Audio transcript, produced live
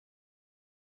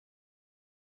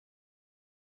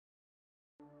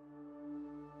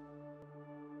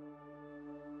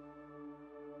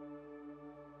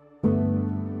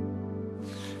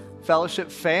Fellowship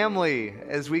family,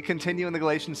 as we continue in the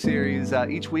Galatians series,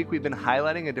 each week we've been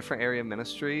highlighting a different area of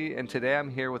ministry, and today I'm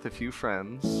here with a few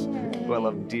friends who I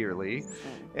love dearly,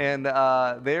 and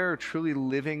they're truly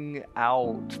living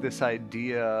out this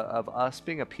idea of us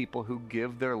being a people who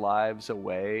give their lives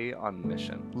away on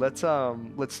mission. Let's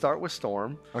start with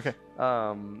Storm. Okay.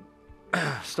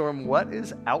 Storm, what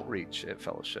is outreach at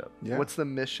Fellowship? Yeah. What's the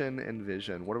mission and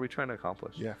vision? What are we trying to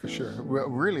accomplish? Yeah, for sure. Well,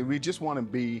 really, we just want to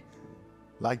be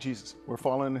like Jesus. We're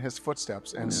following in his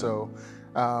footsteps. And so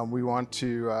we want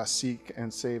to seek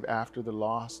and save after the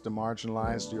lost, the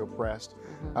marginalized, the oppressed.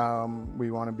 We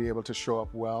want to be able to show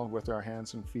up well with our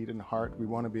hands and feet and heart. We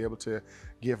want to be able to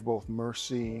give both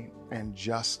mercy and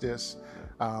justice,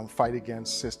 fight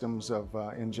against systems of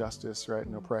injustice, right,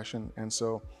 and oppression. And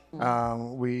so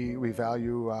we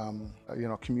value,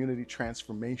 community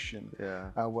transformation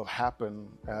will happen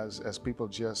as people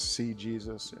just see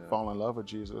Jesus, fall in love with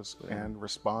Jesus, and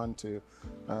respond to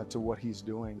what he's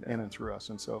doing in and through us.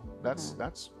 And so that's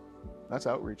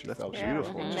outreach. That's fellowship.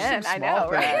 beautiful. Man, I know,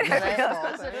 right?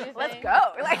 Let's go.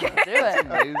 Like, do it.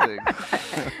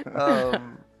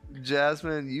 Amazing.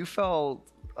 Jasmine, you felt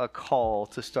a call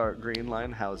to start Green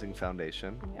Line Housing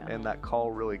Foundation, and that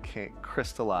call really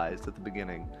crystallized at the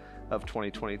beginning of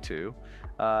 2022.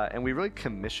 And we really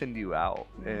commissioned you out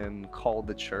and called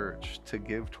the church to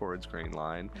give towards Green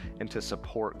Line and to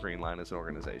support Green Line as an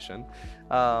organization.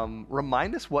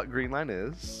 Remind us what Green Line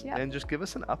is and just give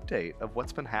us an update of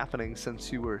what's been happening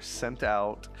since you were sent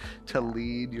out to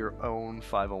lead your own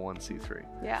 501c3.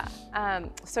 Yeah.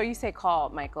 So you say call,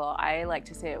 Michael. I like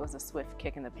to say it was a swift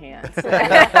kick in the pants.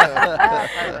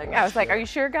 I was like, are you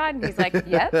sure, God? And he's like,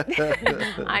 yep,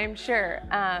 I'm sure.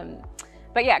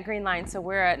 But yeah, Green Line, so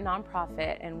we're a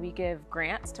nonprofit and we give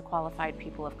grants to qualified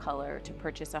people of color to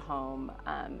purchase a home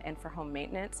and for home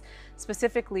maintenance,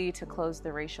 specifically to close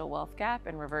the racial wealth gap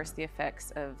and reverse the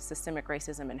effects of systemic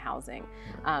racism in housing.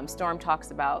 Storm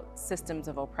talks about systems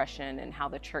of oppression and how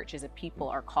the church as a people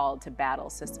are called to battle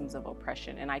systems of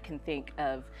oppression. And I can think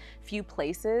of few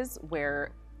places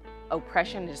where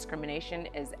oppression and discrimination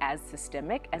is as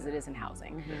systemic as it is in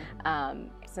housing.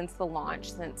 Since the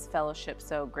launch, since Fellowship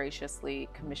so graciously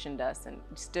commissioned us and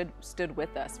stood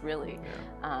with us really,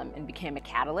 and became a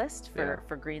catalyst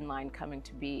for Green Line coming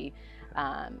to be,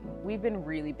 we've been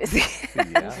really busy.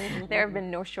 There have been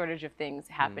no shortage of things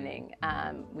happening.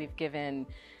 We've given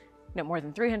more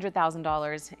than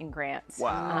 $300,000 in grants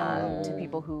to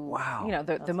people who,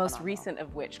 the most recent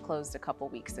of which closed a couple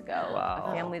weeks ago.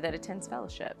 A family that attends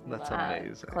Fellowship. That's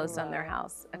amazing. Closed on their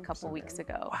house a couple weeks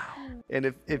ago.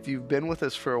 And if you've been with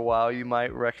us for a while, you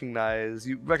might recognize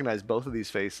both of these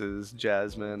faces,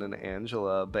 Jasmine and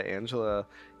Angela. But Angela,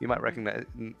 you might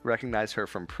recognize her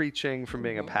from preaching, from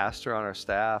being a pastor on our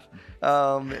staff.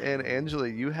 And Angela,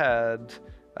 you had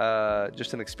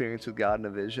just an experience with God and a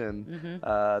vision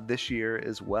this year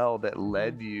as well that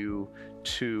led you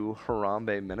to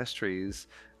Harambee Ministries,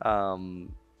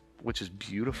 which is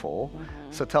beautiful.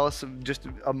 So tell us just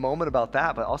a moment about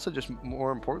that, but also just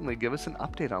more importantly, give us an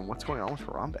update on what's going on with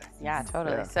Harambee. Yeah,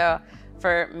 totally. So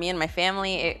for me and my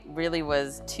family, it really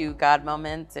was two God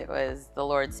moments. It was the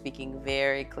Lord speaking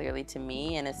very clearly to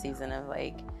me in a season of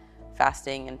like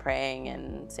fasting and praying,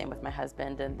 and same with my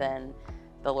husband, and then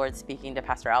the Lord speaking to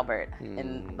Pastor Albert,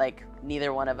 and like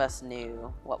neither one of us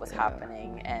knew what was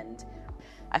happening. And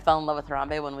I fell in love with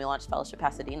Harambee when we launched Fellowship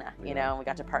Pasadena, and we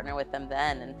got to partner with them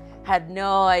then, and had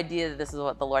no idea that this is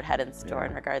what the Lord had in store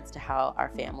in regards to how our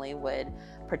family would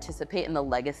participate in the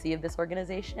legacy of this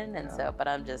organization. And so, but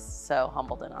I'm just so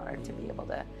humbled and honored to be able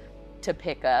to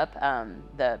pick up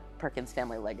the Perkins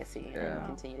family legacy and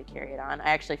continue to carry it on. I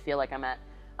actually feel like I'm at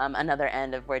another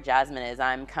end of where Jasmine is.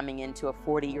 I'm coming into a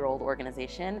 40-year-old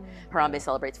organization. Harambee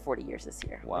celebrates 40 years this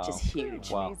year, which is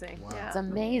huge. Amazing. Yeah. It's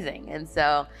amazing. And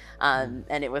so, and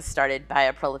it was started by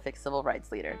a prolific civil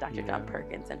rights leader, Dr. John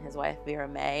Perkins, and his wife, Vera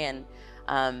May. And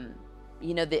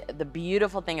the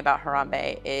beautiful thing about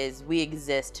Harambee is we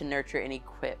exist to nurture and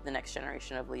equip the next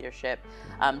generation of leadership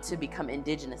to become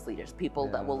indigenous leaders, people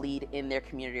that will lead in their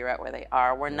community right where they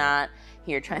are. We're not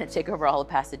here trying to take over all of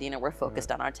Pasadena. We're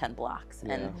focused on our 10 blocks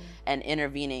and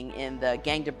intervening in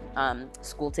the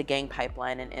school to gang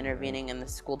pipeline and intervening in the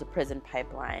school to prison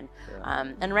pipeline.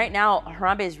 And right now,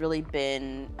 Harambee has really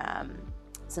been,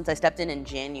 since I stepped in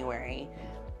January,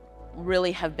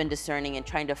 really have been discerning and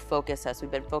trying to focus us.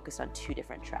 We've been focused on two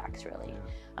different tracks, really.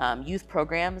 Youth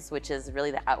programs, which is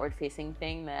really the outward-facing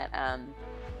thing that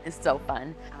is so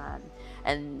fun.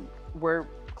 And we're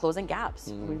closing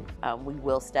gaps. We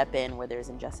will step in where there's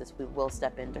injustice. We will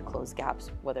step in to close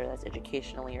gaps, whether that's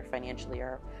educationally or financially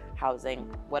or housing,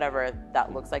 whatever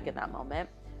that looks like in that moment.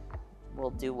 we'll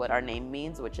do what our name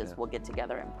means, which is Yeah. we'll get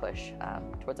together and push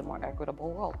towards a more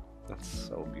equitable world. That's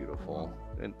so beautiful.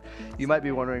 And you might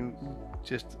be wondering,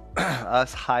 just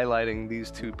us highlighting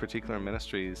these two particular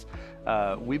ministries,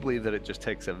 we believe that it just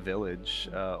takes a village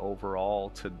overall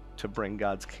to bring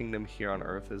God's kingdom here on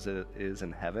earth as it is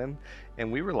in heaven.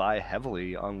 And we rely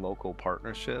heavily on local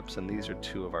partnerships, and these are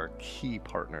two of our key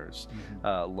partners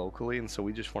locally. And so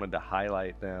we just wanted to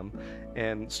highlight them.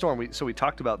 And Storm, we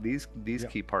talked about these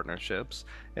key partnerships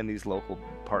and these local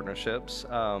partnerships.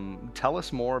 Tell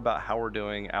us more about how we're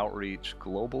doing outreach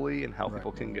globally and how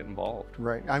people can get involved.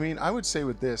 Right. I mean, I would say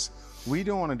with this, we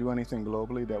don't want to do anything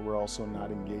globally that we're also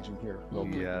not engaging here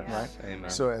locally. Yes. Right. Amen.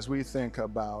 So as we think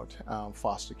about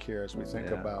foster care, as we think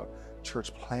Yeah. about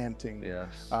church planting,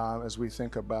 Yes. as we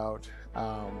think about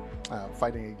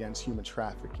fighting against human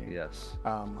trafficking, Yes.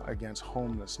 against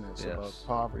homelessness, Yes. about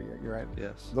poverty, you're right.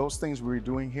 Yes. Those things we're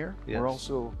doing here, Yes. we're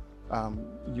also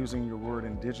using your word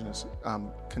indigenous,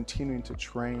 continuing to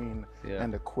train Yeah.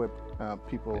 and equip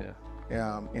people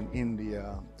in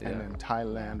India and Yeah. in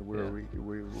Thailand,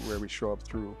 where we show up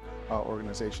through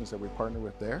organizations that we partner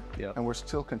with there, Yeah. and we're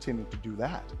still continuing to do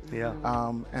that. Yeah.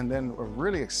 And then we're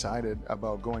really excited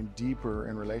about going deeper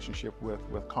in relationship with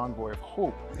Convoy of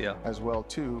Hope Yeah. as well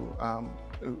too.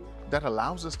 That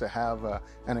allows us to have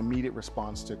an immediate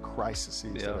response to crises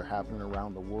that Yeah. are happening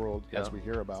around the world, Yeah. as we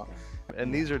hear about.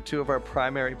 And these are two of our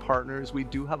primary partners. We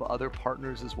do have other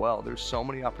partners as well. There's so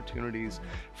many opportunities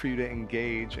for you to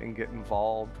engage and get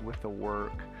involved with the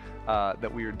work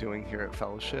that we are doing here at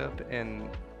Fellowship. And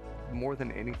more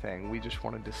than anything, we just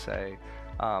wanted to say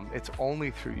it's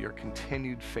only through your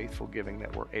continued faithful giving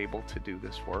that we're able to do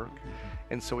this work.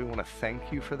 And so we want to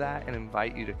thank you for that and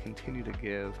invite you to continue to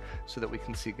give so that we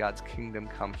can see God's kingdom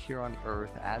come here on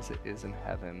earth as it is in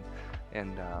heaven.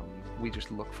 And we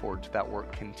just look forward to that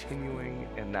work continuing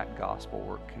and that gospel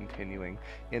work continuing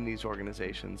in these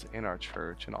organizations, in our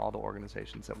church, and all the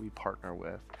organizations that we partner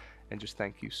with. And just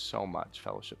thank you so much,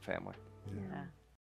 Fellowship family. Yeah.